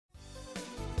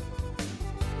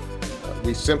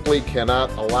We simply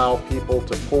cannot allow people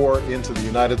to pour into the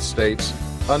United States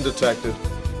undetected,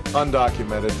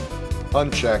 undocumented,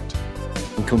 unchecked.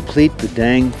 And complete the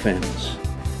dang fence.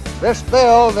 This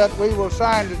bill that we will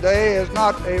sign today is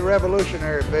not a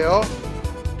revolutionary bill.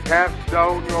 Cast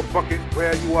down your bucket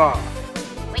where you are.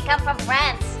 We come from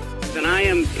France. And I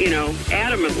am,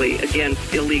 adamantly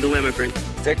against illegal immigrants.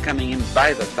 They're coming in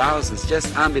by the thousands,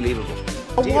 just unbelievable.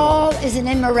 A wall is an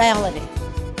immorality.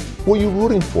 Who are you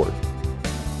rooting for?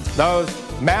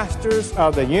 Those masters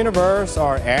of the universe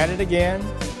are at it again.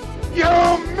 You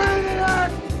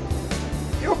maniac!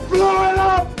 You blew it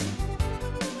up!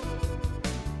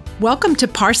 Welcome to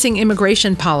Parsing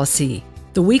Immigration Policy,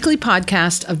 the weekly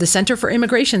podcast of the Center for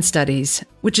Immigration Studies,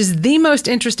 which is the most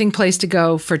interesting place to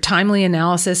go for timely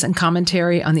analysis and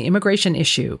commentary on the immigration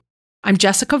issue. I'm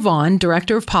Jessica Vaughan,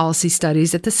 Director of Policy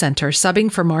Studies at the Center,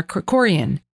 subbing for Mark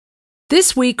Krikorian.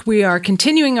 This week, we are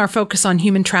continuing our focus on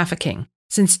human trafficking,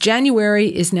 since January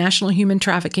is National Human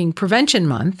Trafficking Prevention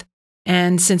Month,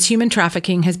 and since human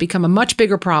trafficking has become a much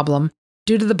bigger problem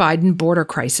due to the Biden border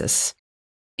crisis.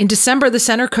 In December, the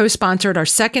Center co-sponsored our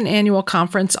second annual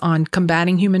conference on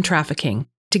combating human trafficking,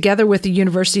 together with the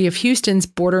University of Houston's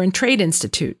Border and Trade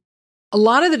Institute. A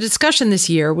lot of the discussion this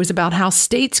year was about how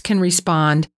states can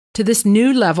respond to this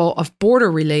new level of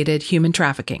border-related human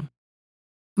trafficking.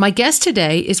 My guest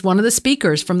today is one of the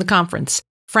speakers from the conference,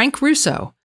 Frank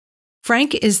Russo.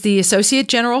 Frank is the Associate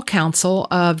General Counsel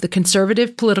of the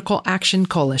Conservative Political Action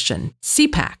Coalition,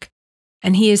 CPAC,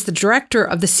 and he is the director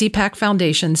of the CPAC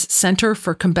Foundation's Center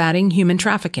for Combating Human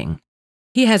Trafficking.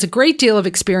 He has a great deal of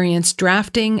experience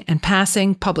drafting and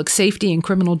passing public safety and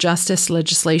criminal justice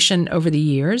legislation over the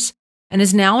years, and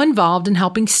is now involved in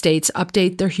helping states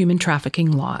update their human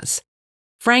trafficking laws.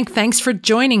 Frank, thanks for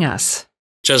joining us.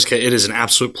 Jessica, it is an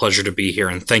absolute pleasure to be here,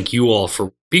 and thank you all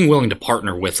for being willing to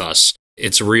partner with us.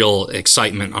 It's a real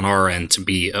excitement on our end to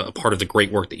be a part of the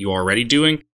great work that you are already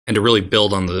doing and to really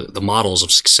build on the models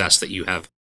of success that you have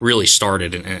really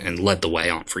started and led the way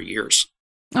on for years.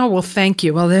 Oh, well, thank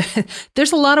you. Well,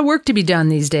 there's a lot of work to be done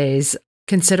these days,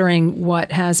 considering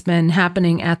what has been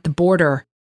happening at the border.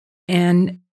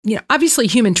 And obviously,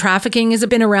 human trafficking has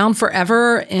been around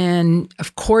forever, and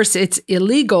of course, it's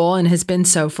illegal and has been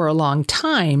so for a long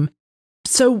time.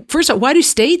 So first of all, why do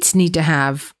states need to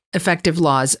have effective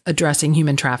laws addressing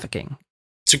human trafficking?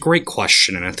 It's a great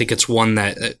question, and I think it's one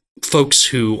that folks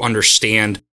who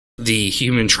understand the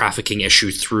human trafficking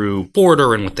issue through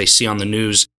border and what they see on the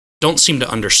news don't seem to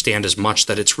understand as much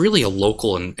that it's really a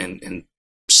local and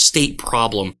state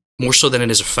problem more so than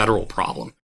it is a federal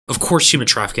problem. Of course, human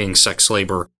trafficking, sex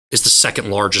labor, is the second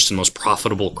largest and most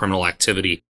profitable criminal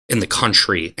activity in the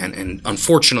country. And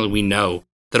unfortunately, we know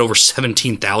that over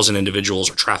 17,000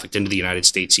 individuals are trafficked into the United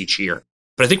States each year.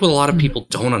 But I think what a lot of people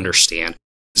don't understand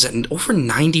is that over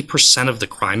 90% of the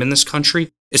crime in this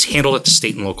country is handled at the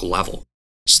state and local level.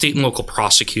 State and local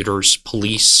prosecutors,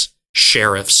 police,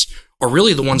 sheriffs are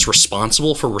really the ones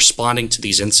responsible for responding to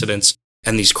these incidents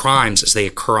and these crimes as they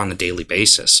occur on a daily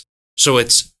basis. So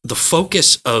it's the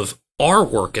focus of our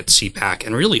work at CPAC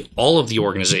and really all of the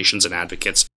organizations and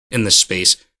advocates in this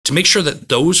space to make sure that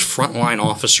those frontline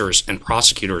officers and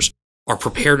prosecutors are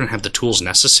prepared and have the tools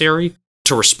necessary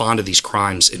to respond to these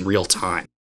crimes in real time.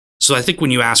 So I think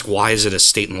when you ask why is it a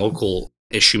state and local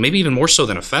issue, maybe even more so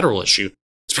than a federal issue,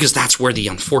 it's because that's where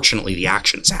unfortunately the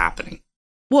action is happening.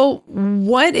 Well,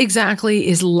 what exactly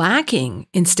is lacking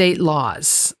in state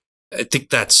laws? I think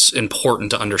that's important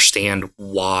to understand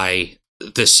why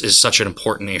this is such an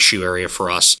important issue area for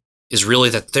us, is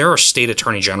really that there are state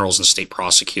attorney generals and state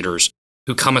prosecutors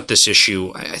who come at this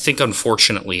issue, I think,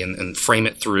 unfortunately, and frame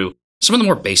it through some of the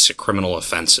more basic criminal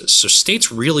offenses. So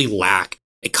states really lack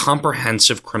a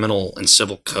comprehensive criminal and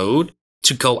civil code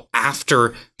to go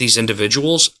after these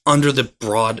individuals under the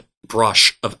broad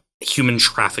brush of human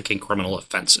trafficking criminal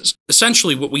offenses.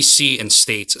 Essentially, what we see in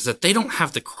states is that they don't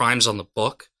have the crimes on the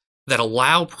book that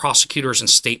allow prosecutors and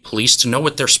state police to know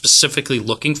what they're specifically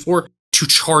looking for to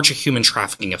charge a human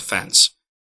trafficking offense.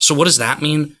 So what does that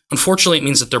mean? Unfortunately, it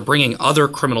means that they're bringing other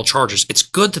criminal charges. It's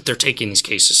good that they're taking these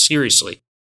cases seriously,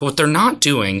 but what they're not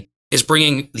doing is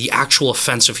bringing the actual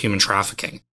offense of human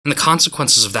trafficking. And the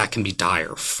consequences of that can be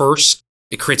dire. First,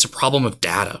 it creates a problem of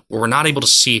data where we're not able to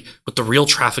see what the real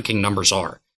trafficking numbers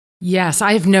are. Yes,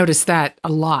 I've noticed that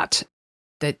a lot,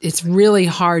 that it's really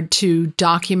hard to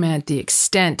document the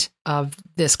extent of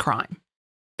this crime.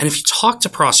 And if you talk to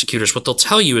prosecutors, what they'll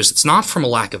tell you is it's not from a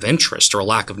lack of interest or a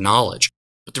lack of knowledge.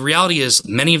 But the reality is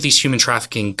many of these human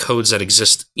trafficking codes that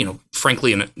exist,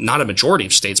 frankly, in not a majority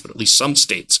of states, but at least some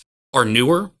states, are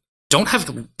newer, don't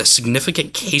have a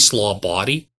significant case law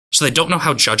body So they don't know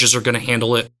how judges are going to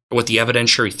handle it or what the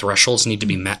evidentiary thresholds need to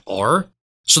be met are.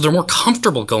 So they're more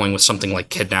comfortable going with something like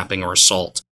kidnapping or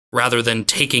assault rather than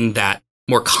taking that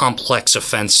more complex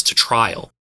offense to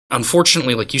trial.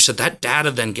 Unfortunately, like you said, that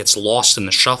data then gets lost in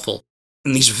the shuffle,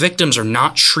 and these victims are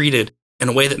not treated in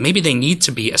a way that maybe they need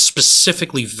to be as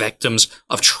specifically victims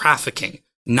of trafficking,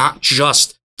 not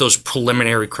just those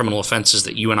preliminary criminal offenses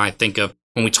that you and I think of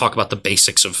when we talk about the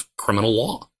basics of criminal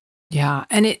law. Yeah,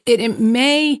 and it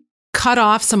may cut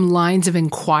off some lines of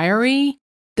inquiry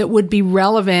that would be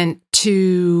relevant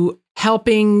to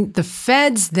helping the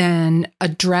feds then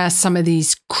address some of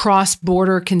these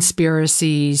cross-border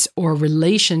conspiracies or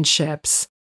relationships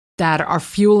that are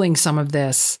fueling some of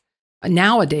this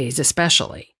nowadays,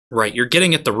 especially. Right. You're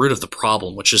getting at the root of the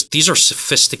problem, which is these are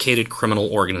sophisticated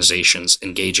criminal organizations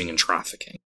engaging in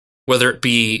trafficking, whether it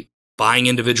be buying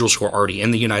individuals who are already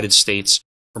in the United States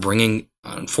or bringing,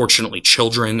 unfortunately,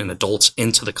 children and adults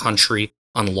into the country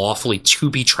unlawfully to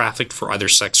be trafficked for either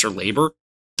sex or labor.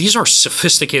 These are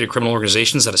sophisticated criminal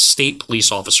organizations that a state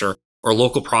police officer or a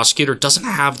local prosecutor doesn't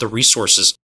have the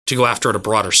resources to go after at a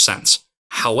broader sense.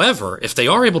 However, if they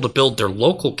are able to build their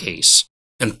local case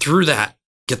and through that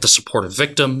get the support of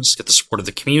victims, get the support of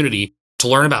the community to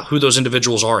learn about who those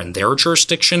individuals are in their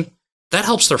jurisdiction, that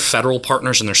helps their federal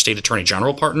partners and their state attorney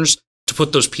general partners to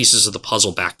put those pieces of the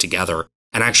puzzle back together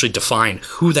and actually define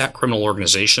who that criminal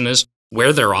organization is,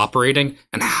 where they're operating,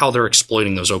 and how they're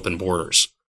exploiting those open borders.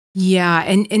 Yeah,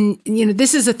 and you know,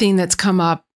 this is a theme that's come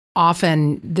up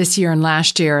often this year and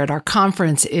last year at our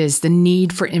conference is the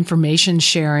need for information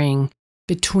sharing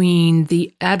between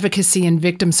the advocacy and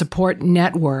victim support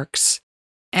networks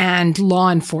and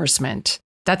law enforcement.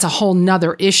 That's a whole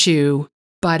nother issue,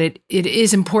 but it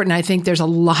is important. I think there's a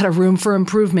lot of room for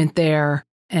improvement there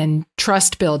and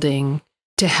trust building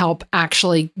to help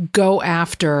actually go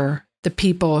after the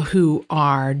people who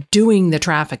are doing the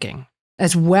trafficking,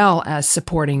 as well as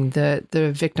supporting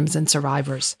the victims and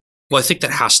survivors. Well, I think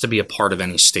that has to be a part of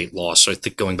any state law. So I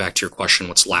think going back to your question,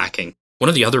 what's lacking? One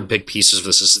of the other big pieces of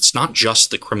this is it's not just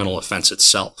the criminal offense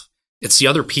itself. It's the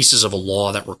other pieces of a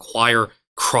law that require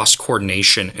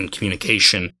cross-coordination and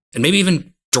communication, and maybe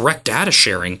even direct data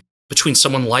sharing between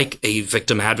someone like a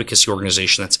victim advocacy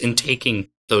organization that's intaking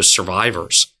those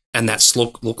survivors and that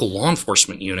local law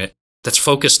enforcement unit that's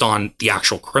focused on the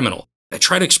actual criminal. I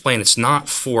try to explain it's not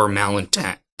for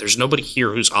malintent. There's nobody here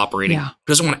who's operating who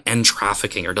doesn't want to end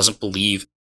trafficking or doesn't believe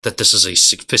that this is a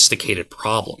sophisticated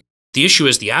problem. The issue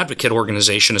is the advocate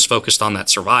organization is focused on that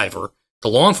survivor. The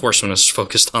law enforcement is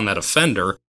focused on that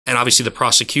offender. And obviously the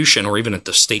prosecution, or even at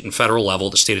the state and federal level,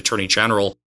 the state attorney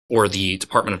general or the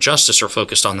Department of Justice are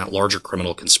focused on that larger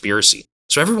criminal conspiracy.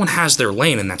 So everyone has their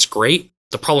lane, and that's great.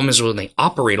 The problem is when they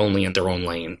operate only in their own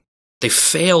lane, they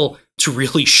fail to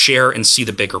really share and see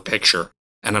the bigger picture.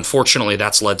 And unfortunately,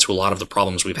 that's led to a lot of the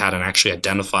problems we've had in actually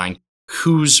identifying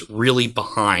who's really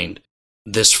behind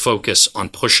this focus on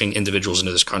pushing individuals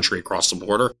into this country across the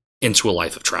border into a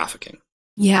life of trafficking.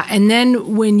 Yeah. And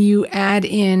then when you add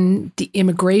in the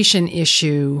immigration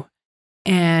issue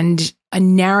and a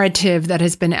narrative that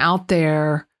has been out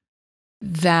there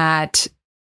that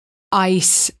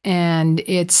ICE and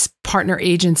its partner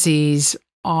agencies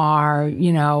are,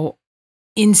 you know,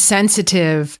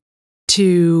 insensitive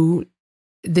to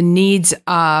the needs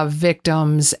of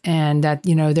victims and that,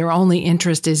 you know, their only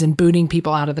interest is in booting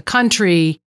people out of the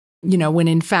country, you know, when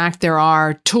in fact there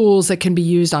are tools that can be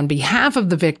used on behalf of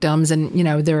the victims and, you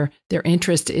know, their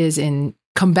interest is in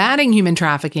combating human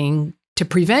trafficking to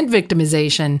prevent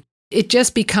victimization. It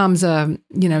just becomes a,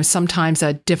 you know, sometimes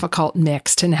a difficult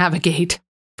mix to navigate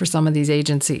for some of these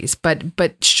agencies, but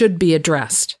should be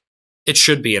addressed. It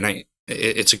should be. And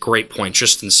it's a great point.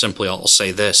 Just and simply, I'll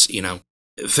say this, you know,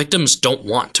 victims don't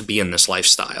want to be in this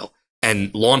lifestyle,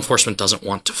 and law enforcement doesn't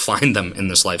want to find them in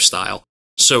this lifestyle.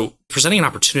 So presenting an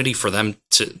opportunity for them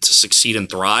to succeed and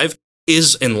thrive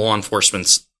is in law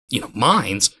enforcement's, you know,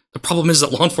 minds. The problem is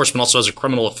that law enforcement also has a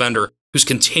criminal offender who's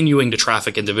continuing to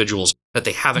traffic individuals that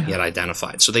they haven't yet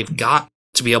identified. So they've got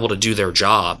to be able to do their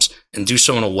jobs and do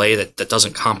so in a way that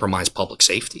doesn't compromise public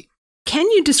safety. Can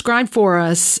you describe for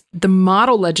us the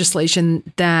model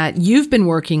legislation that you've been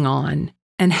working on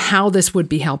and how this would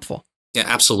be helpful? Yeah,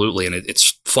 absolutely. And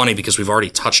it's funny because we've already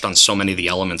touched on so many of the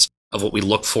elements of what we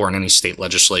look for in any state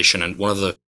legislation. And one of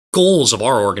the goals of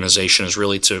our organization is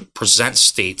really to present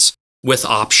states with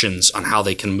options on how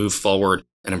they can move forward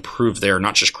and improve their,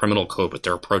 not just criminal code, but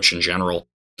their approach in general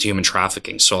to human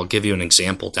trafficking. So I'll give you an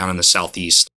example. Down in the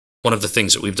Southeast, one of the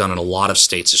things that we've done in a lot of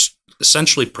states is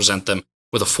essentially present them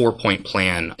with a 4-point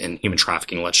plan in human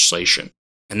trafficking legislation.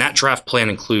 And that draft plan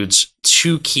includes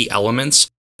 2 key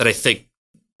elements that I think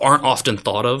aren't often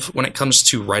thought of when it comes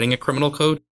to writing a criminal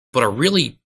code, but are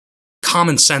really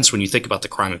common sense when you think about the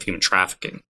crime of human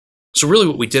trafficking. So really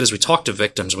what we did is we talked to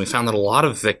victims, and we found that a lot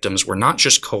of victims were not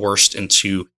just coerced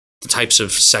into the types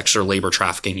of sex or labor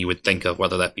trafficking you would think of,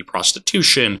 whether that be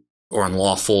prostitution or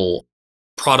unlawful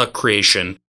product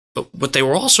creation, but what they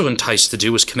were also enticed to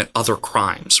do was commit other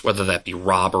crimes, whether that be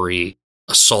robbery,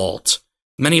 assault,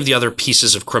 many of the other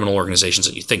pieces of criminal organizations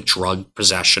that you think, drug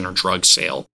possession or drug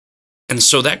sale. And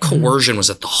so that coercion was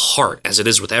at the heart, as it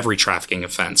is with every trafficking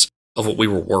offense, of what we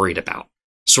were worried about.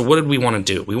 So what did we want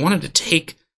to do? We wanted to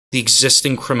take the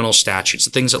existing criminal statutes,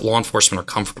 the things that law enforcement are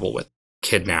comfortable with,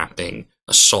 kidnapping,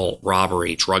 assault,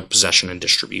 robbery, drug possession, and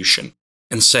distribution,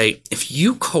 and say, if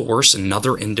you coerce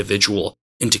another individual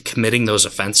into committing those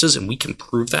offenses, and we can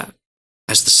prove that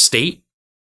as the state,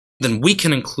 then we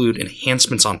can include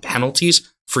enhancements on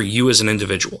penalties for you as an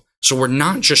individual. So we're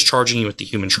not just charging you with the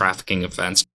human trafficking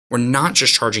offense. We're not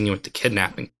just charging you with the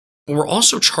kidnapping, but we're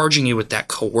also charging you with that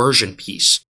coercion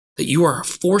piece, that you are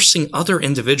forcing other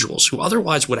individuals who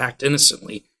otherwise would act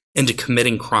innocently into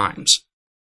committing crimes.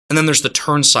 And then there's the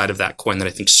turn side of that coin that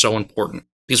I think is so important,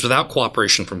 because without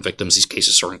cooperation from victims, these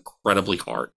cases are incredibly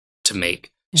hard to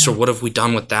make. Yeah. So what have we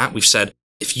done with that? We've said,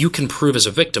 if you can prove as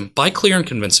a victim, by clear and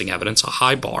convincing evidence, a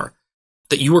high bar,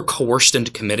 that you were coerced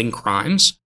into committing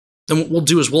crimes, then what we'll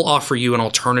do is we'll offer you an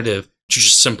alternative to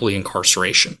just simply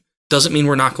incarceration. Doesn't mean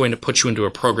we're not going to put you into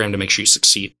a program to make sure you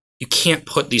succeed. You can't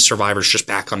put these survivors just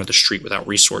back onto the street without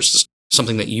resources,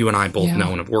 something that you and I both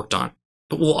know and have worked on.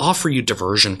 But we'll offer you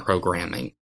diversion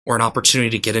programming or an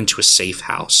opportunity to get into a safe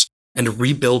house and to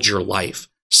rebuild your life,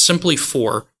 simply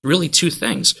for really two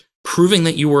things: proving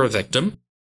that you were a victim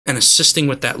and assisting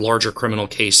with that larger criminal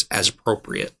case as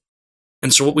appropriate.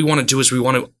 And so what we want to do is we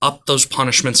want to up those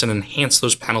punishments and enhance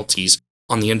those penalties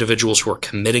on the individuals who are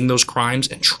committing those crimes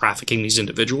and trafficking these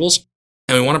individuals.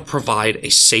 And we want to provide a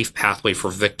safe pathway for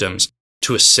victims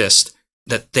to assist,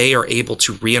 that they are able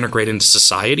to reintegrate into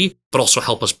society, but also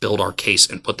help us build our case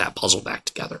and put that puzzle back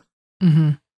together.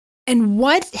 Mm-hmm. And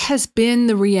what has been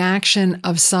the reaction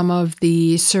of some of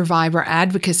the survivor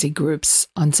advocacy groups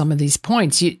on some of these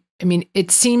points?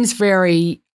 It seems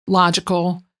very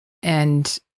logical,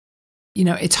 and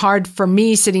it's hard for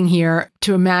me sitting here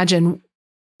to imagine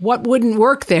what wouldn't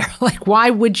work there. Like, why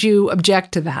would you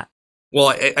object to that? Well,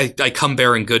 I come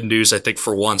bearing good news, I think,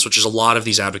 for once, which is a lot of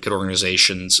these advocate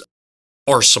organizations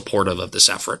are supportive of this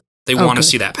effort. They want to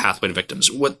see that pathway to victims.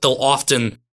 What they'll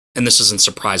often, and this isn't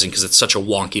surprising because it's such a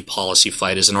wonky policy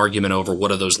fight, is an argument over what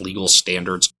do those legal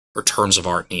standards or terms of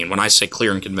art mean. When I say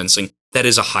clear and convincing, that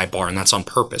is a high bar, and that's on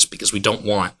purpose, because we don't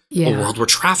want a world where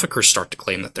traffickers start to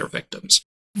claim that they're victims.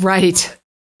 Right.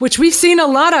 Which we've seen a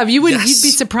lot of. You'd be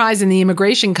surprised in the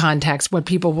immigration context what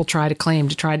people will try to claim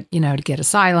to try, to get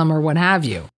asylum or what have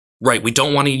you. Right. We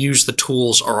don't want to use the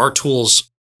tools or our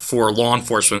tools for law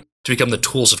enforcement to become the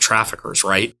tools of traffickers,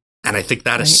 right? And I think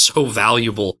that is so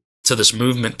valuable to this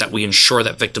movement, that we ensure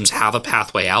that victims have a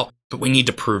pathway out, but we need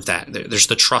to prove that. There's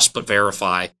the trust but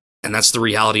verify, and that's the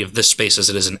reality of this space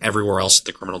as it is in everywhere else in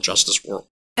the criminal justice world.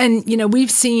 And,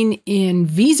 we've seen in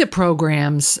visa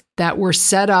programs that were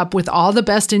set up with all the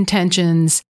best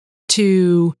intentions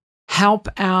to help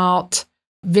out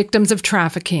victims of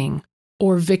trafficking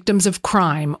or victims of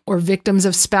crime or victims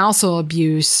of spousal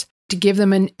abuse, to give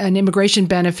them an immigration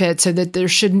benefit so that there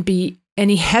shouldn't be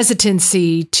any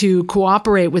hesitancy to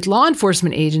cooperate with law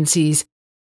enforcement agencies.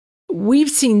 We've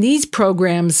seen these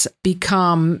programs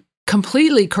become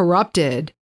completely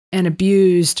corrupted and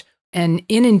abused and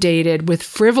inundated with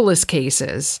frivolous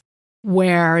cases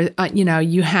where,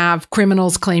 you have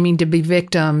criminals claiming to be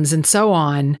victims and so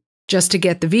on just to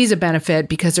get the visa benefit,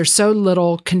 because there's so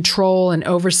little control and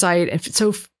oversight and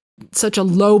such a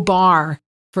low bar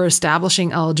for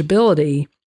establishing eligibility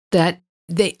that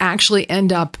they actually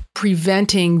end up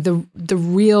preventing the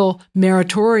real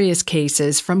meritorious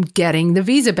cases from getting the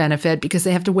visa benefit, because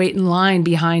they have to wait in line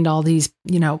behind all these,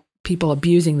 people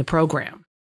abusing the program.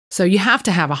 So you have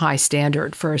to have a high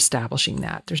standard for establishing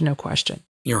that. There's no question.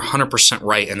 You're 100%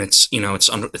 right. And it's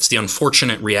the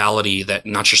unfortunate reality that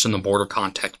not just in the border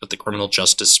context, but the criminal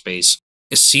justice space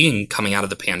is seeing coming out of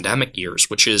the pandemic years,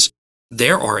 which is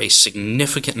there are a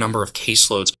significant number of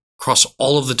caseloads across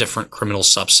all of the different criminal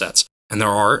subsets. And there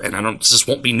are, and this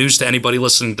won't be news to anybody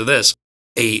listening to this,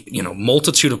 a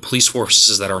multitude of police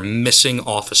forces that are missing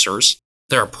officers.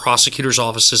 There are prosecutors'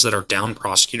 offices that are down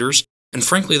prosecutors. And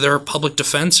frankly, there are public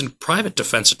defense and private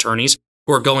defense attorneys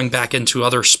who are going back into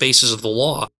other spaces of the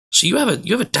law. So you have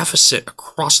a deficit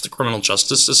across the criminal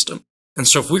justice system. And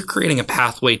so if we're creating a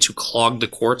pathway to clog the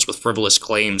courts with frivolous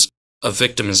claims of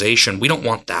victimization, we don't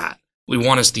want that. We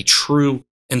want is the true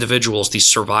individuals, these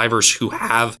survivors who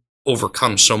have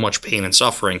overcome so much pain and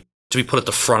suffering, to be put at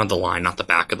the front of the line, not the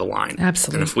back of the line.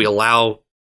 Absolutely. And if we allow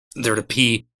there to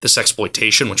be this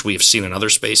exploitation, which we have seen in other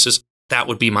spaces, that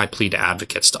would be my plea to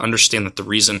advocates, to understand that the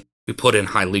reason we put in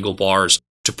high legal bars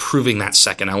to proving that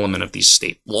second element of these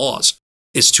state laws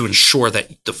is to ensure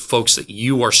that the folks that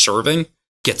you are serving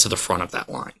get to the front of that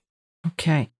line.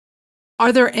 Okay.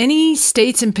 Are there any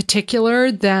states in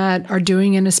particular that are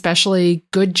doing an especially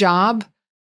good job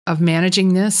of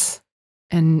managing this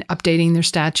and updating their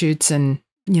statutes and,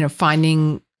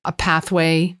 finding a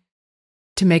pathway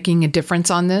to making a difference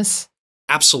on this?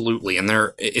 Absolutely. And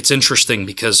it's interesting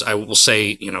because I will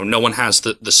say, no one has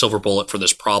the silver bullet for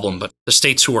this problem, but the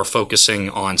states who are focusing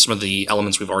on some of the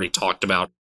elements we've already talked about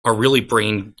are really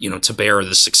bringing, to bear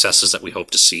the successes that we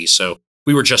hope to see. So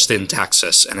we were just in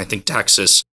Texas, and I think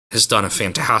Texas has done a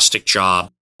fantastic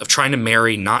job of trying to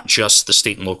marry not just the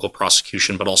state and local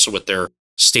prosecution, but also what their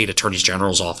state attorneys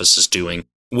general's office is doing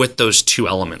with those two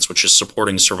elements, which is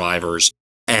supporting survivors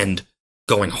and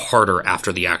going harder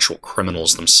after the actual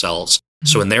criminals themselves. Mm-hmm.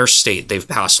 So in their state, they've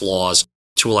passed laws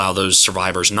to allow those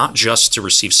survivors not just to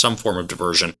receive some form of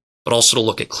diversion, but also to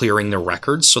look at clearing their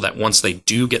records so that once they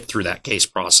do get through that case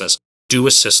process, do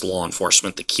assist law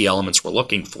enforcement, the key elements we're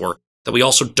looking for, that we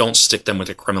also don't stick them with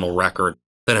a criminal record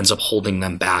that ends up holding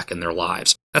them back in their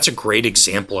lives. That's a great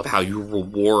example of how you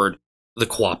reward the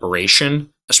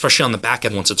cooperation, especially on the back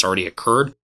end once it's already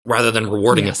occurred, rather than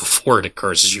rewarding it before it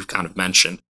occurs, as you've kind of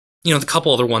mentioned. The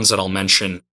couple other ones that I'll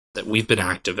mention that we've been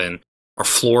active in are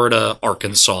Florida,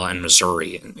 Arkansas, and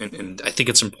Missouri. And I think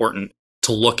it's important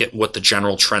to look at what the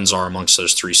general trends are amongst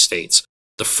those three states.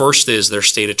 The first is their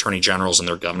state attorney generals and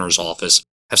their governor's office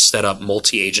have set up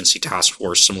multi-agency task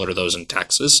force similar to those in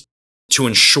Texas to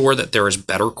ensure that there is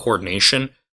better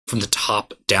coordination from the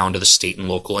top down to the state and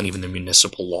local and even the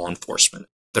municipal law enforcement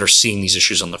that are seeing these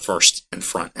issues on the first and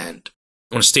front end.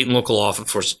 When a state and local law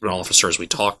enforcement officer, as we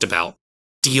talked about,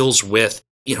 deals with,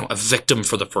 a victim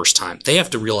for the first time, they have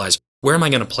to realize, where am I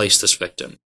going to place this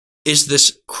victim? Is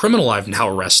this criminal I've now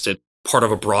arrested part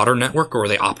of a broader network, or are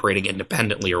they operating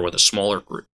independently or with a smaller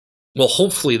group? Well,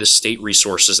 hopefully the state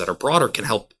resources that are broader can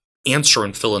help answer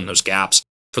and fill in those gaps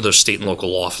for those state and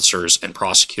local officers and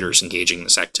prosecutors engaging in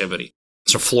this activity.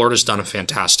 So Florida's done a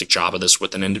fantastic job of this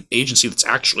with an agency that's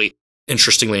actually,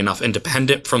 interestingly enough,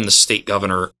 independent from the state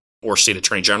governor or state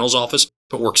attorney general's office,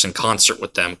 but works in concert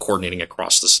with them, coordinating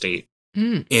across the state.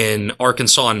 In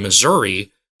Arkansas and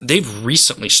Missouri, they've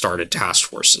recently started task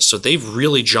forces. So they've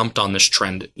really jumped on this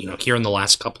trend, here in the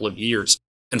last couple of years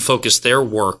and focused their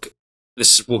work.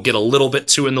 This will get a little bit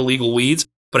too in the legal weeds,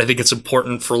 but I think it's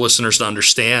important for listeners to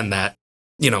understand that,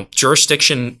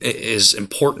 jurisdiction is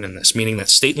important in this, meaning that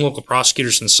state and local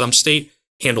prosecutors in some state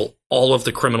handle all of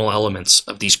the criminal elements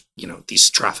of these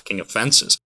trafficking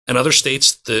offenses. In other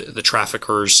states, the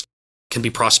traffickers can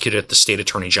be prosecuted at the state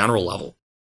attorney general level.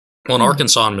 Well, in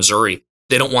Arkansas and Missouri,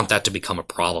 they don't want that to become a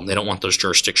problem. They don't want those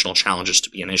jurisdictional challenges to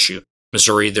be an issue.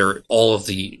 Missouri, all of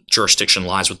the jurisdiction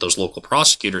lies with those local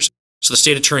prosecutors. So the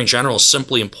state attorney general is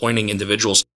simply appointing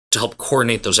individuals to help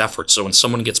coordinate those efforts. So when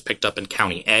someone gets picked up in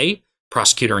county A,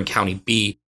 prosecutor in county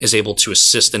B is able to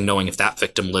assist in knowing if that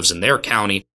victim lives in their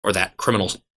county or that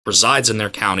criminal resides in their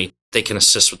county. They can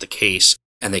assist with the case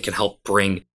and they can help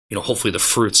bring, hopefully the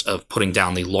fruits of putting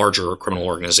down the larger criminal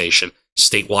organization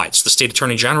statewide. So the state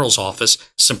attorney general's office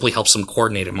simply helps them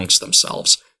coordinate amongst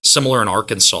themselves. Similar in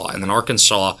Arkansas. And then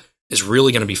Arkansas is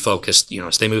really going to be focused,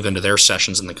 as they move into their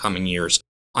sessions in the coming years,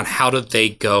 on how do they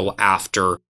go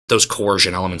after those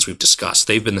coercion elements we've discussed.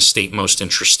 They've been the state most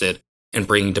interested in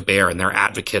bringing to bear, and their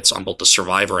advocates on both the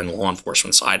survivor and law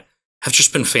enforcement side have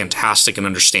just been fantastic in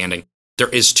understanding there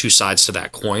is two sides to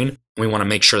that coin. And we want to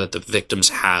make sure that the victims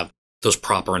have those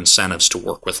proper incentives to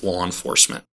work with law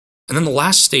enforcement. And then the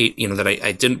last state, that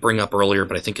I didn't bring up earlier,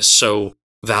 but I think is so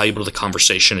valuable to the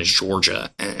conversation is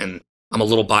Georgia. And I'm a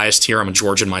little biased here. I'm a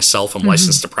Georgian myself. I'm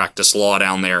licensed to practice law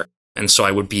down there. And so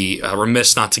I would be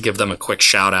remiss not to give them a quick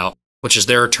shout out, which is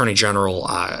their attorney general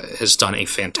has done a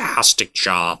fantastic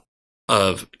job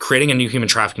of creating a new human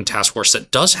trafficking task force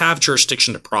that does have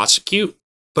jurisdiction to prosecute,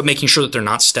 but making sure that they're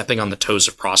not stepping on the toes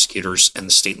of prosecutors and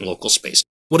the state and local space.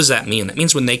 What does that mean? That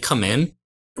means when they come in,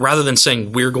 rather than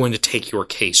saying, we're going to take your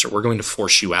case or we're going to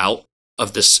force you out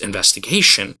of this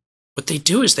investigation, what they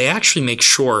do is they actually make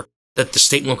sure that the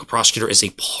state and local prosecutor is a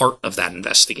part of that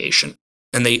investigation.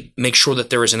 And they make sure that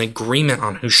there is an agreement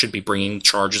on who should be bringing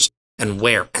charges and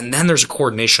where. And then there's a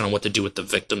coordination on what to do with the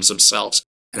victims themselves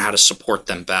and how to support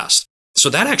them best. So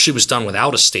that actually was done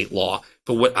without a state law.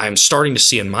 But what I'm starting to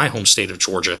see in my home state of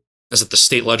Georgia is that the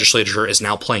state legislature is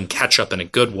now playing catch up in a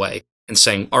good way and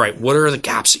saying, all right, what are the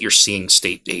gaps that you're seeing,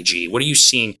 State AG? What are you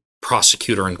seeing,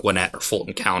 prosecutor in Gwinnett or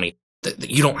Fulton County, that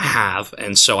you don't have?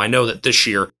 And so I know that this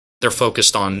year they're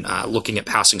focused on looking at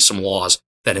passing some laws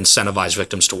that incentivize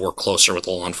victims to work closer with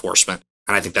law enforcement.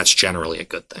 And I think that's generally a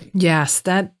good thing. Yes,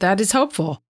 that is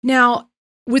hopeful. Now,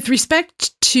 with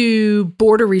respect to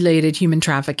border-related human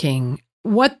trafficking,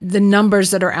 what the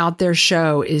numbers that are out there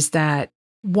show is that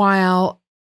while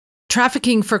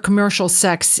trafficking for commercial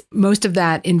sex, most of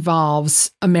that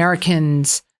involves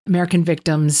Americans, American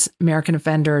victims, American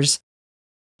offenders,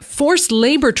 forced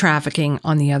labor trafficking,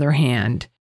 on the other hand,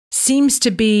 seems to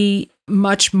be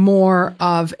much more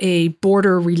of a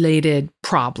border-related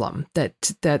problem, that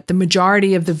the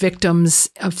majority of the victims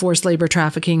of forced labor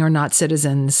trafficking are not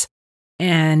citizens.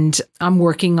 And I'm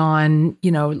working on,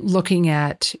 looking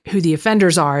at who the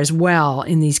offenders are as well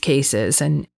in these cases.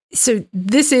 And so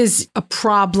this is a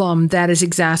problem that is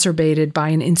exacerbated by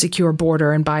an insecure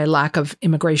border and by a lack of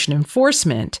immigration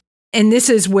enforcement. And this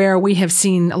is where we have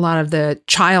seen a lot of the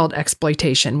child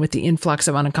exploitation with the influx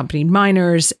of unaccompanied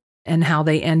minors and how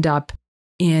they end up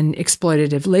in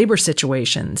exploitative labor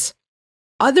situations.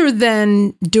 Other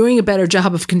than doing a better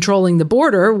job of controlling the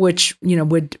border, which,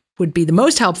 would be the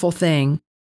most helpful thing,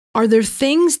 are there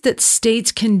things that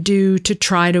states can do to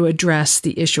try to address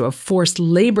the issue of forced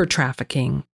labor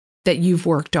trafficking that you've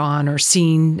worked on or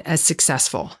seen as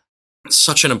successful? It's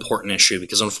such an important issue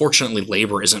because unfortunately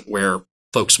labor isn't where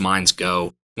folks' minds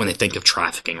go when they think of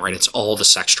trafficking, right? It's all the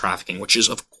sex trafficking, which is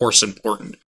of course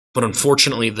important. But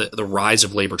unfortunately, the rise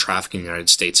of labor trafficking in the United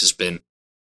States has been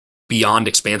beyond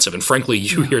expansive. And frankly,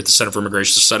 you here at the Center for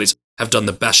Immigration Studies have done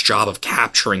the best job of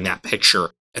capturing that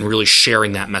picture and really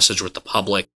sharing that message with the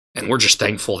public. And we're just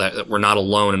thankful that we're not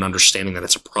alone in understanding that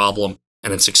it's a problem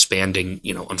and it's expanding,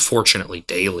 unfortunately,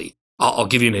 daily. I'll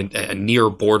give you a near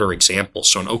border example.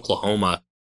 So in Oklahoma,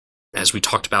 as we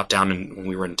talked about when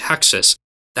we were in Texas,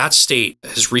 that state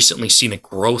has recently seen a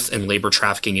growth in labor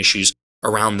trafficking issues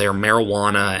around their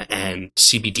marijuana and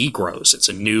CBD grows. It's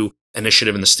a new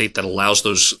initiative in the state that allows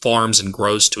those farms and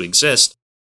grows to exist.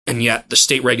 And yet the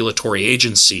state regulatory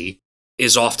agency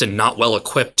is often not well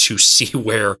equipped to see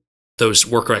where those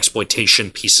worker exploitation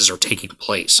pieces are taking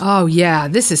place. Oh, yeah.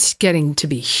 This is getting to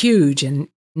be huge in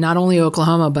not only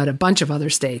Oklahoma, but a bunch of other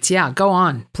states. Yeah, go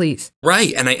on, please.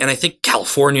 Right. And I think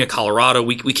California, Colorado,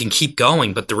 we can keep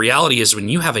going. But the reality is when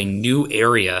you have a new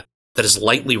area that is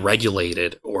lightly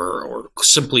regulated or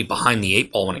simply behind the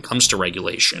eight ball when it comes to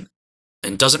regulation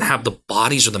and doesn't have the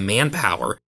bodies or the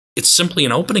manpower, it's simply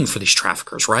an opening for these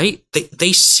traffickers, right?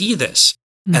 They see this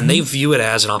and they view it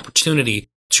as an opportunity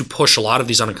to push a lot of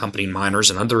these unaccompanied minors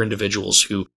and other individuals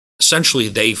who essentially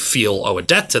they feel owe a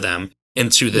debt to them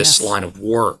into this line of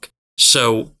work.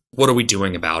 So what are we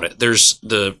doing about it? There's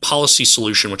the policy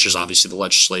solution, which is obviously the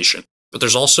legislation, but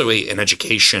there's also an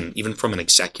education, even from an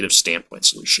executive standpoint,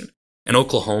 solution. In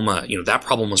Oklahoma, that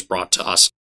problem was brought to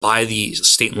us by the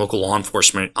state and local law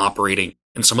enforcement operating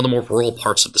in some of the more rural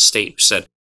parts of the state, who said,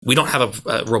 we don't have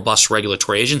a robust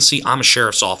regulatory agency. I'm a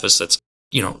sheriff's office that's,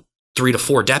 3 to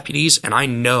 4 deputies, and I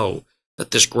know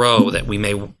that this grow that we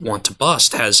may want to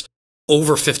bust has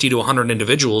over 50 to 100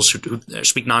 individuals who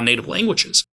speak non-native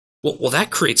languages. Well,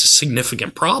 that creates a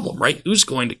significant problem, right? Who's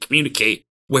going to communicate?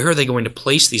 Where are they going to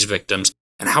place these victims?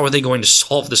 And how are they going to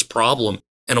solve this problem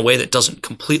in a way that doesn't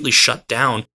completely shut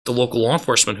down the local law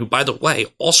enforcement, who, by the way,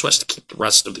 also has to keep the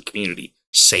rest of the community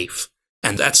safe?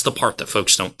 And that's the part that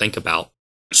folks don't think about.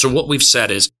 So what we've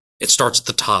said is it starts at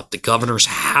the top. The governors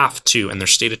have to, and their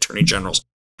state attorney generals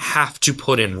have to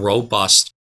put in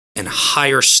robust and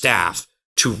hire staff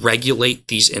to regulate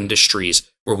these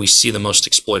industries where we see the most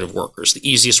exploitive workers. The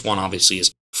easiest one, obviously,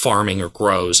 is farming or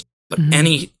grows, but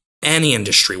any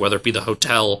industry, whether it be the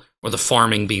hotel or the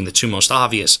farming being the two most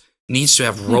obvious, needs to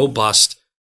have robust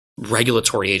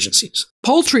regulatory agencies.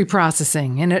 Poultry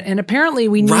processing. And apparently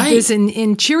we need this in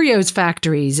Cheerios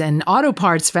factories and auto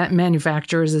parts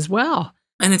manufacturers as well.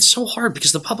 And it's so hard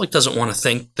because the public doesn't want to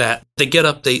think that they get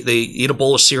up, they eat a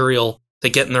bowl of cereal, they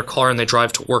get in their car and they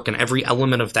drive to work, and every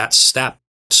element of that step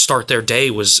to start their day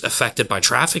was affected by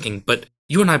trafficking. But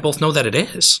you and I both know that it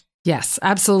is. Yes,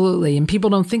 absolutely. And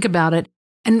people don't think about it.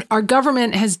 And our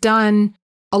government has done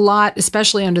a lot,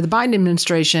 especially under the Biden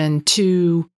administration,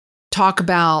 to talk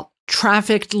about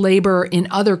trafficked labor in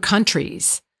other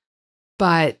countries,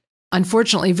 but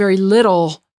unfortunately very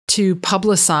little to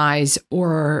publicize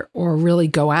or really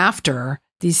go after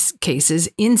these cases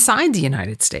inside the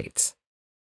United States.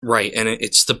 Right. And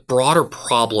it's the broader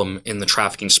problem in the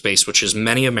trafficking space, which is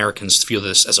many Americans feel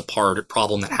this as a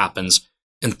problem that happens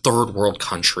in third world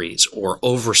countries or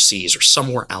overseas or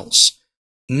somewhere else.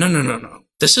 No.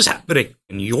 This is happening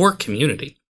in your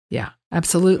community. Yeah.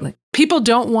 Absolutely. People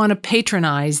don't want to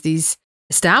patronize these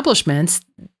establishments,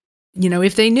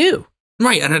 if they knew.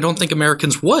 Right, and I don't think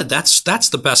Americans would. That's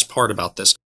the best part about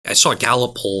this. I saw a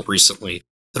Gallup poll recently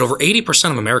that over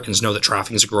 80% of Americans know that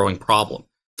trafficking is a growing problem.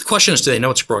 The question is, do they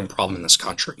know it's a growing problem in this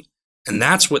country? And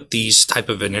that's what these type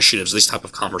of initiatives, these type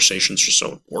of conversations are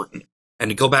so important. And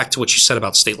to go back to what you said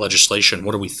about state legislation,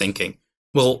 what are we thinking?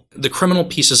 Well, the criminal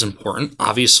piece is important.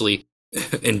 Obviously,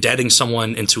 indebting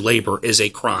someone into labor is a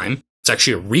crime. It's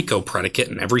actually a RICO predicate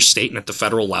in every state and at the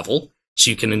federal level. So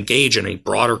you can engage in a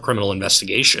broader criminal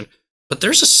investigation. But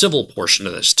there's a civil portion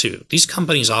to this too. These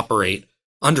companies operate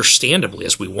understandably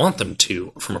as we want them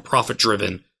to from a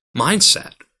profit-driven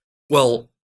mindset. Well,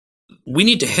 we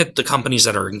need to hit the companies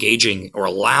that are engaging or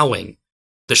allowing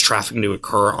this trafficking to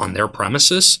occur on their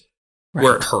premises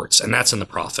where it hurts, and that's in the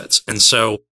profits. And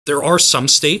so there are some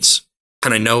states,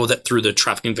 and I know that through the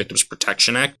Trafficking Victims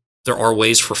Protection Act, there are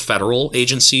ways for federal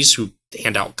agencies who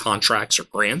hand out contracts or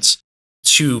grants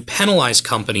to penalize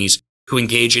companies who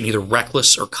engage in either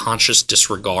reckless or conscious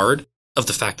disregard of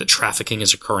the fact that trafficking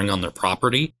is occurring on their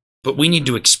property. But we need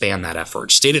to expand that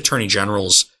effort. State attorney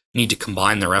generals need to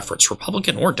combine their efforts,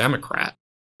 Republican or Democrat,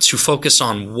 to focus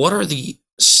on what are the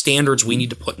standards we need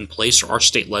to put in place, or our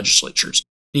state legislatures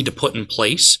need to put in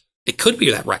place. It could be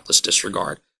that reckless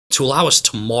disregard to allow us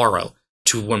tomorrow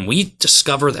to, when we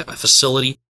discover that a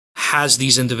facility has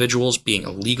these individuals being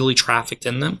illegally trafficked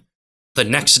in them, the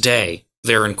next day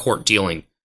they're in court dealing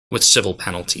with civil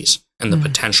penalties and the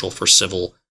potential for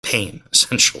civil pain,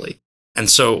 essentially. And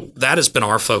so that has been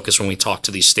our focus when we talk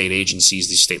to these state agencies,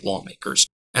 these state lawmakers,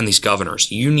 and these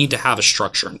governors. You need to have a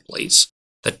structure in place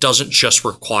that doesn't just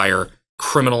require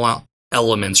criminal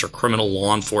elements or criminal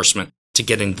law enforcement to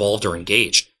get involved or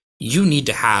engaged. You need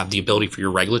to have the ability for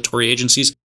your regulatory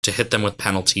agencies to hit them with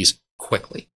penalties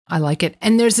quickly. I like it.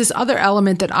 And there's this other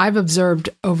element that I've observed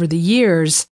over the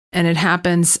years, and it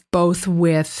happens both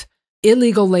with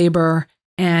illegal labor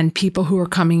and people who are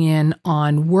coming in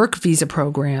on work visa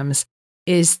programs,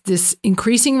 is this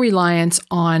increasing reliance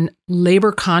on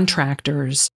labor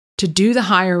contractors to do the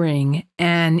hiring.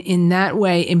 And in that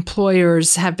way,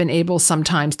 employers have been able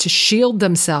sometimes to shield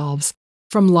themselves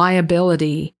from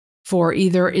liability for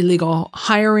either illegal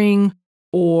hiring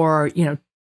or,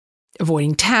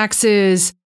 avoiding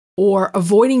taxes or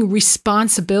avoiding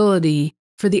responsibility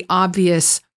for the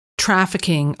obvious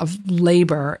trafficking of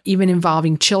labor, even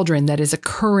involving children, that is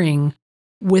occurring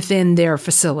within their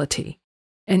facility.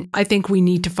 And I think we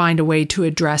need to find a way to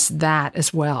address that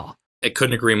as well. I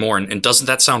couldn't agree more. And doesn't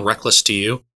that sound reckless to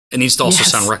you? It needs to also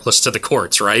sound reckless to the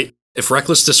courts, right? If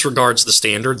reckless disregards the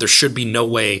standard, there should be no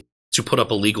way to put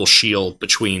up a legal shield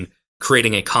between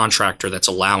creating a contractor that's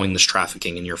allowing this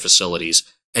trafficking in your facilities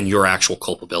and your actual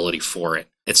culpability for it.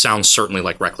 It sounds certainly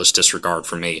like reckless disregard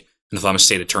for me. And if I'm a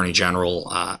state attorney general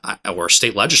or a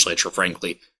state legislature,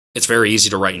 frankly, it's very easy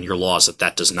to write in your laws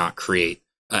that does not create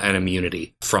an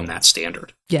immunity from that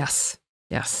standard. Yes.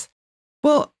 Yes.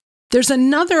 Well, there's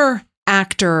another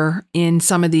actor in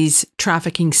some of these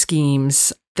trafficking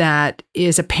schemes that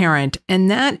is apparent, and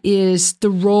that is the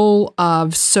role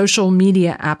of social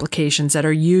media applications that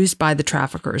are used by the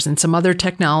traffickers and some other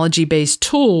technology-based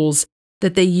tools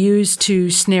that they use to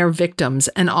snare victims,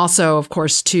 and also, of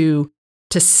course, to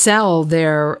sell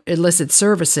their illicit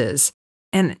services.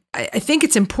 And I think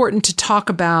it's important to talk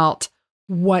about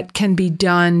what can be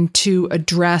done to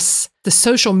address the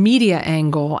social media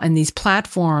angle and these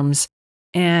platforms,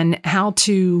 and how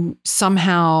to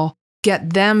somehow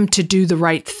get them to do the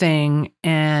right thing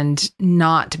and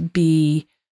not be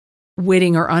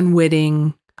witting or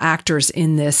unwitting actors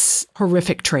in this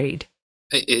horrific trade.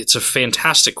 It's a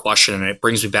fantastic question, and it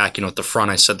brings me back, at the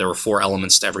front I said there were 4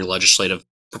 elements to every legislative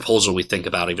proposal we think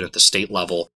about, even at the state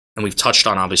level. And we've touched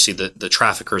on, obviously, the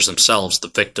traffickers themselves, the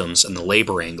victims, and the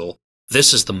labor angle.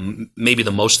 This is maybe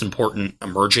the most important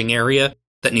emerging area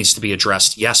that needs to be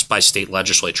addressed, yes, by state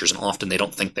legislatures, and often they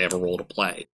don't think they have a role to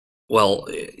play. Well,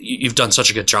 you've done such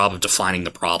a good job of defining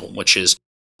the problem, which is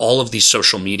all of these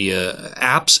social media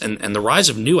apps and the rise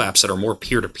of new apps that are more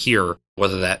peer-to-peer,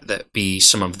 whether that be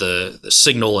some of the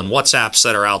Signal and WhatsApps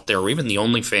that are out there, or even the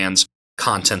OnlyFans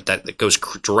content that goes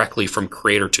directly from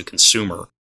creator to consumer.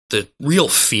 The real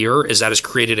fear is that has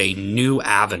created a new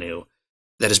avenue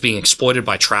that is being exploited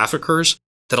by traffickers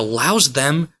that allows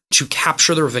them to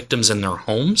capture their victims in their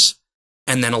homes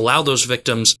and then allow those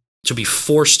victims to be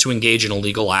forced to engage in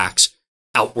illegal acts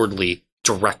outwardly,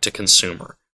 direct to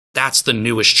consumer. That's the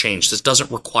newest change. This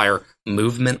doesn't require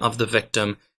movement of the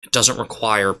victim. It doesn't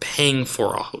require paying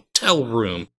for a hotel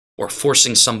room or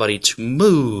forcing somebody to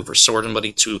move or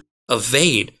somebody to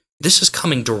evade. This is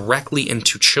coming directly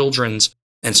into children's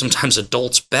and sometimes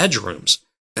adults' bedrooms.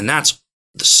 And that's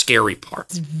the scary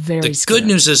part. It's very the scary. good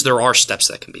news is there are steps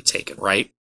that can be taken,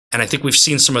 right? And I think we've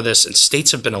seen some of this, and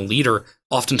states have been a leader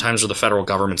oftentimes where the federal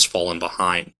government's fallen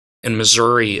behind. In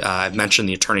Missouri, I've mentioned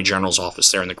the Attorney General's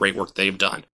office there and the great work they've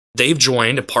done. They've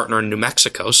joined a partner in New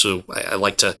Mexico, so I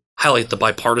like to highlight the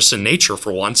bipartisan nature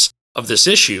for once of this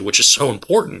issue, which is so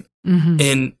important,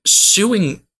 in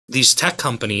suing these tech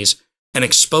companies and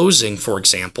exposing, for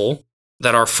example,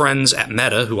 that our friends at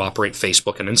Meta, who operate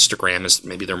Facebook and Instagram as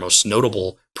maybe their most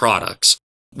notable products,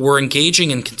 were engaging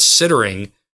in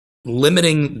considering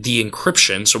limiting the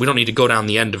encryption. So we don't need to go down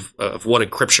the end of what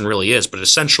encryption really is, but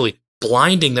essentially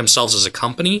blinding themselves as a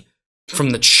company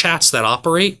from the chats that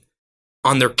operate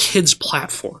on their kids'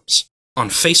 platforms, on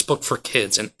Facebook for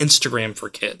kids and Instagram for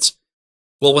kids.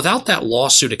 Well, without that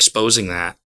lawsuit exposing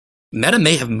that, Meta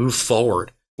may have moved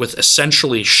forward with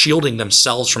essentially shielding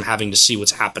themselves from having to see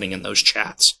what's happening in those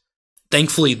chats.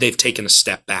 Thankfully, they've taken a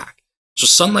step back. So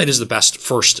sunlight is the best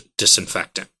first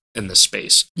disinfectant in this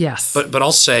space. Yes. But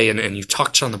I'll say, and you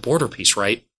talked on the border piece,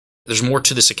 right? There's more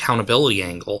to this accountability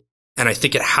angle. And I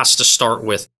think it has to start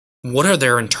with, what are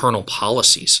their internal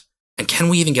policies? And can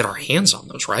we even get our hands on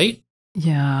those, right?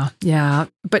 Yeah.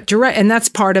 But you're right. And that's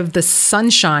part of the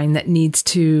sunshine that needs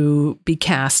to be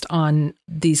cast on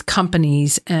these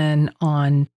companies and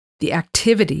on the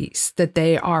activities that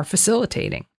they are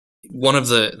facilitating. One of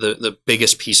the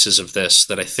biggest pieces of this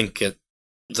that I think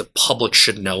the public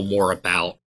should know more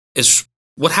about is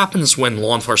what happens when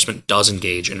law enforcement does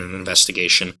engage in an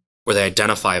investigation where they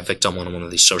identify a victim on one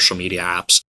of these social media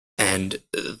apps and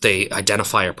they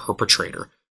identify a perpetrator.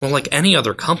 Well, like any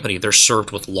other company, they're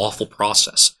served with lawful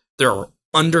process. There are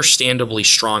understandably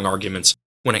strong arguments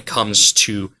when it comes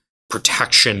to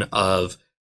protection of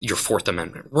your Fourth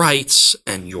Amendment rights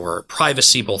and your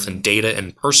privacy, both in data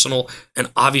and personal.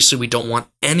 And obviously, we don't want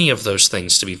any of those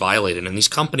things to be violated. And these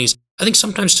companies, I think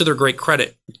sometimes to their great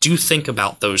credit, do think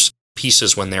about those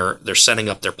pieces when they're setting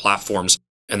up their platforms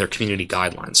and their community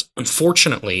guidelines.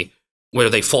 Unfortunately, where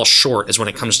they fall short is when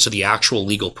it comes to the actual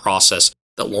legal process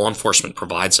that law enforcement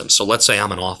provides them. So let's say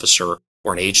I'm an officer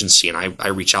or an agency and I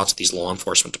reach out to these law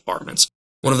enforcement departments.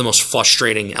 One of the most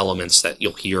frustrating elements that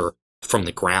you'll hear from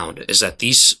the ground is that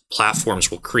these platforms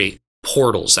will create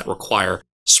portals that require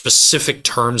specific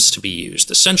terms to be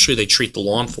used. Essentially, they treat the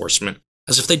law enforcement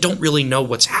as if they don't really know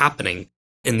what's happening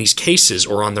in these cases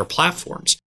or on their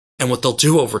platforms. And what they'll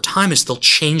do over time is they'll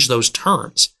change those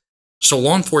terms. So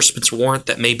law enforcement's warrant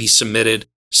that may be submitted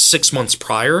 6 months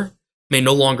prior may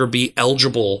no longer be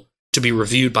eligible to be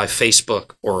reviewed by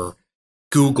Facebook or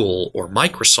Google or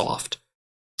Microsoft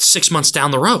 6 months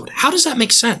down the road. How does that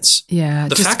make sense? Yeah,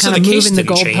 the just facts kind of of the case moving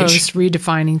the didn't change. goalposts,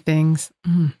 redefining things.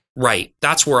 Right.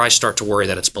 That's where I start to worry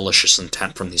that it's malicious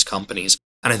intent from these companies.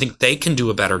 And I think they can do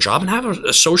a better job and have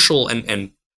a social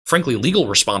and frankly legal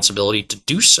responsibility to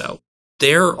do so.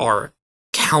 There are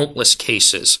countless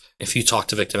cases, if you talk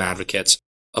to victim advocates,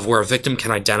 of where a victim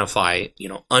can identify,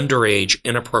 underage,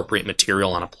 inappropriate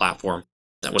material on a platform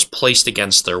that was placed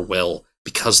against their will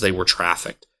because they were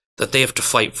trafficked, that they have to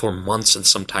fight for months and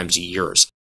sometimes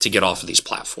years to get off of these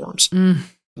platforms.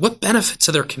 What benefit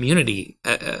to their community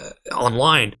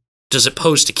online does it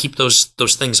pose to keep those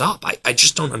things up? I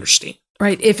just don't understand.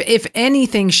 Right. If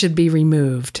anything should be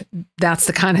removed, that's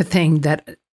the kind of thing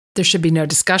that there should be no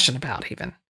discussion about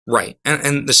even. Right.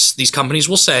 And these companies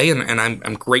will say, and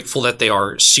I'm grateful that they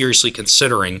are seriously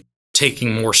considering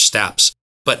taking more steps,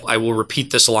 but I will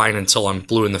repeat this line until I'm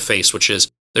blue in the face, which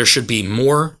is there should be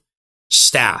more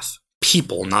staff,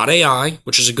 people, not AI,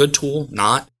 which is a good tool,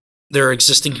 not their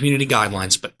existing community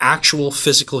guidelines, but actual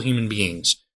physical human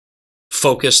beings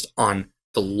focused on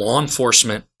the law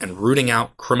enforcement and rooting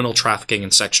out criminal trafficking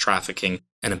and sex trafficking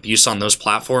and abuse on those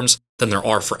platforms than there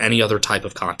are for any other type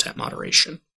of content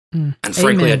moderation. And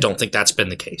frankly, Amen. I don't think that's been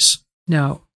the case.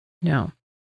 No.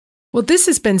 Well, this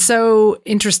has been so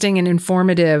interesting and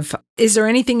informative. Is there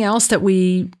anything else that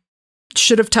we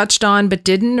should have touched on but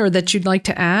didn't, or that you'd like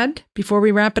to add before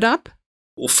we wrap it up?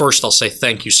 Well, first, I'll say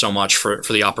thank you so much for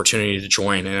the opportunity to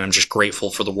join. And I'm just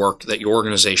grateful for the work that your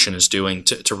organization is doing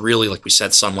to really, like we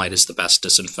said, sunlight is the best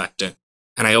disinfectant.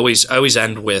 And I always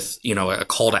end with, a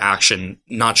call to action,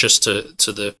 not just to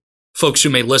the folks who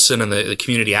may listen and the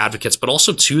community advocates, but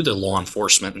also to the law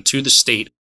enforcement and to the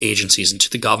state agencies and to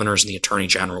the governors and the attorney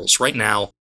generals. Right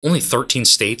now, only 13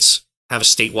 states have a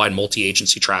statewide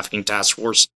multi-agency trafficking task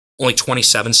force. Only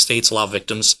 27 states allow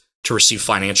victims to receive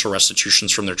financial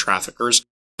restitutions from their traffickers,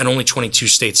 and only 22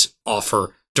 states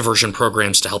offer diversion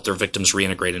programs to help their victims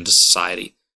reintegrate into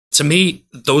society. To me,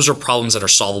 those are problems that are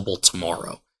solvable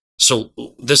tomorrow. So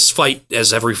this fight,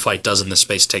 as every fight does in this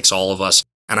space, takes all of us.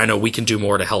 And I know we can do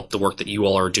more to help the work that you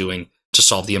all are doing to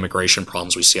solve the immigration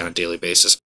problems we see on a daily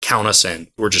basis. Count us in.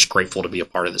 We're just grateful to be a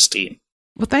part of this team.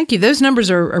 Well, thank you. Those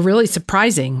numbers are really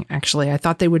surprising, actually. I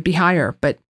thought they would be higher,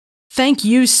 but thank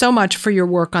you so much for your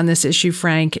work on this issue,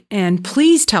 Frank. And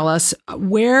please tell us,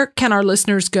 where can our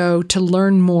listeners go to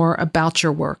learn more about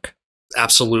your work?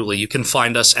 Absolutely. You can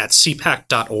find us at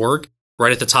cpac.org.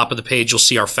 Right at the top of the page, you'll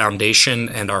see our foundation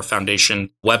and our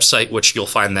foundation website, which you'll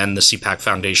find then the CPAC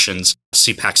Foundation's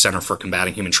CPAC Center for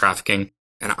Combating Human Trafficking.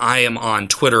 And I am on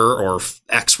Twitter, or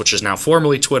X, which is now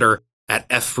formerly Twitter, at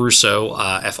FRusso,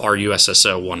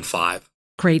 FRUSSO 15.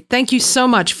 Great. Thank you so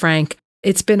much, Frank.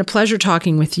 It's been a pleasure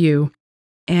talking with you.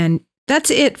 And that's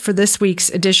it for this week's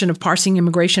edition of Parsing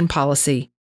Immigration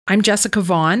Policy. I'm Jessica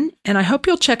Vaughan, and I hope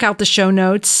you'll check out the show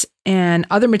notes and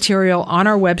other material on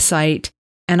our website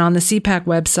and on the CPAC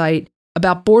website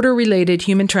about border-related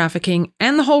human trafficking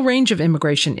and the whole range of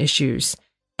immigration issues.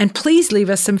 And please leave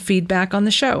us some feedback on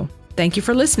the show. Thank you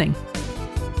for listening.